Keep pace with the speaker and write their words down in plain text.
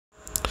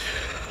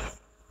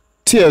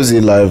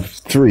TFZ Live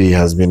 3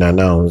 has been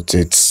announced.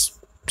 It's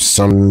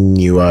some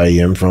new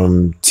IEM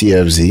from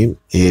TFZ.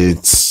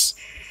 It's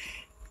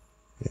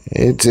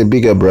a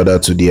bigger brother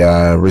to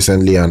the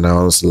recently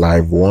announced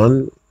Live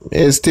 1.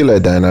 It's still a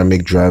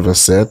dynamic driver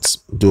set,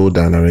 dual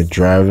dynamic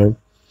driver.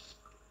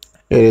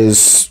 It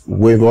is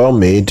well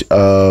made.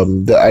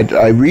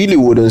 I really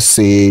wouldn't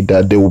say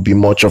that there will be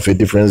much of a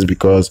difference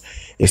because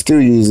it's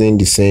still using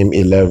the same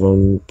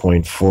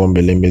 11.4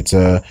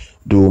 millimeter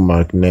dual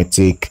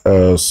magnetic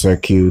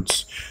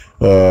circuit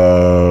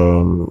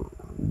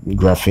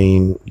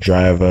graphene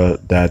driver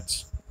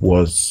that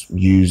was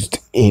used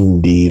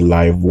in the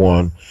Live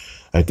 1.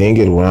 I think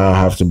it will now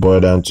have to boil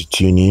down to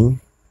tuning.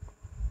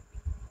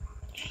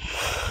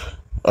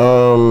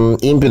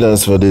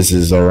 Impedance for this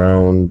is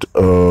around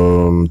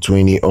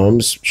 20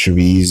 ohms. Should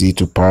be easy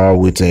to power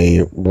with a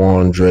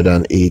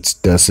 108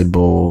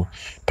 decibel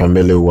per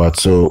milliwatt.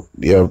 So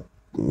yeah,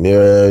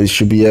 it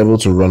should be able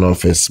to run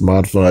off a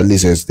smartphone. At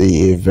least it's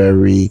a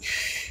very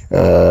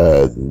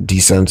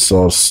decent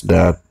source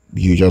that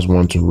you just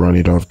want to run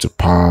it off to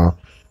power.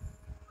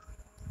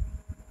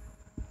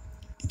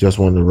 You just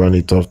want to run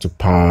it off to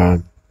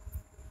power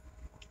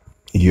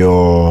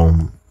your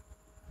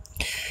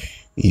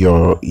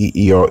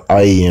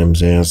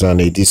IEMs,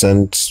 and a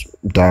decent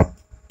DAP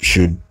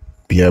should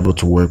be able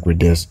to work with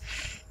this.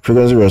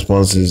 Frequency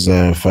response is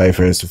 5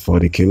 Hz to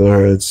 40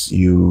 kilohertz.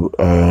 You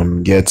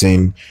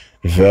getting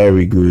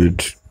very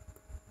good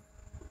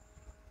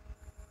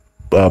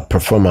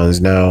performance.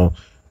 Now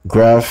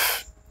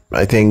graph,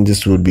 I think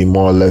this would be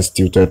more or less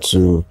tilted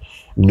to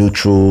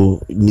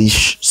neutral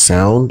niche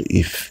sound.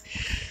 If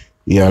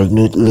you are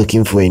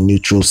looking for a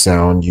neutral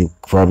sound, you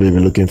probably be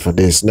looking for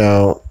this.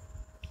 Now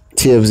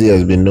TFZ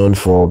has been known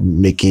for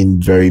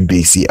making very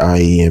basic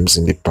IEMs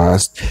in the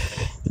past.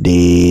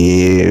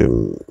 They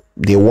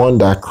won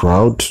that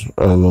crowd.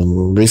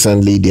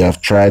 Recently they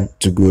have tried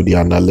to go the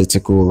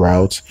analytical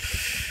route.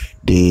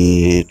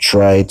 They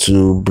try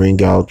to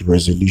bring out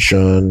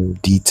resolution,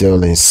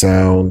 detail, and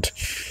sound,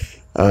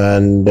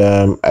 and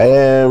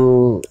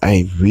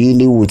I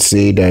really would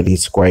say that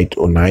it's quite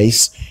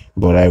nice,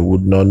 but I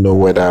would not know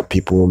whether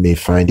people may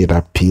find it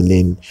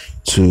appealing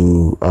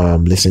to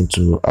listen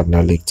to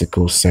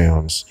analytical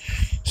sounds.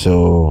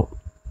 So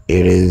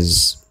it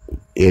is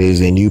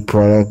a new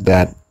product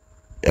that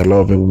a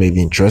lot of people may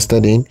be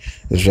interested in,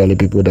 especially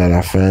people that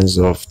are fans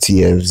of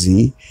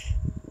TFZ.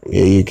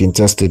 You can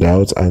test it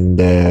out and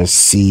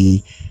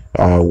see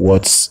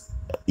what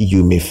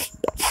you may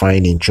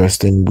find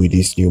interesting with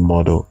this new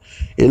model.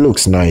 It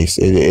looks nice.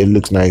 It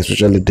looks nice,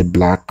 especially the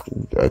black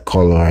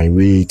color. I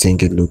really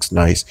think it looks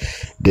nice.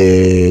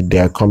 They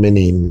are coming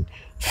in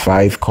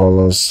 5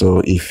 colors,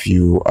 so if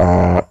you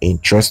are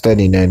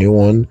interested in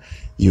anyone,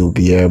 you'll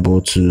be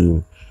able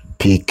to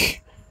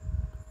pick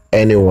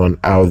anyone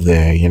out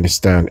there. You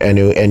understand?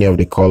 Any of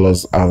the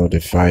colors out of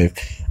the 5,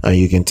 and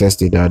you can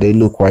test it out. They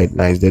look quite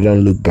nice. They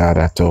don't look bad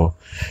at all.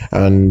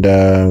 And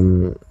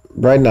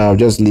right now I'll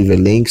just leave a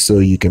link so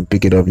you can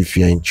pick it up if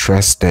you're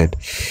interested.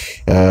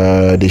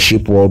 They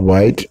ship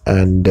worldwide,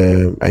 and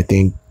I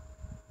think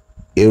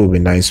it will be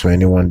nice for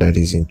anyone that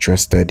is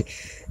interested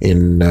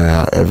in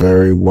a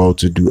very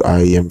well-to-do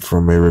IEM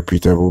from a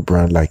reputable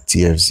brand like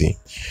TFZ.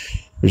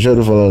 Be sure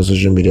to follow us on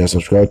social media,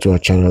 subscribe to our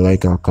channel,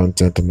 like our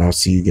content, and I'll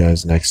see you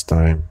guys next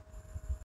time.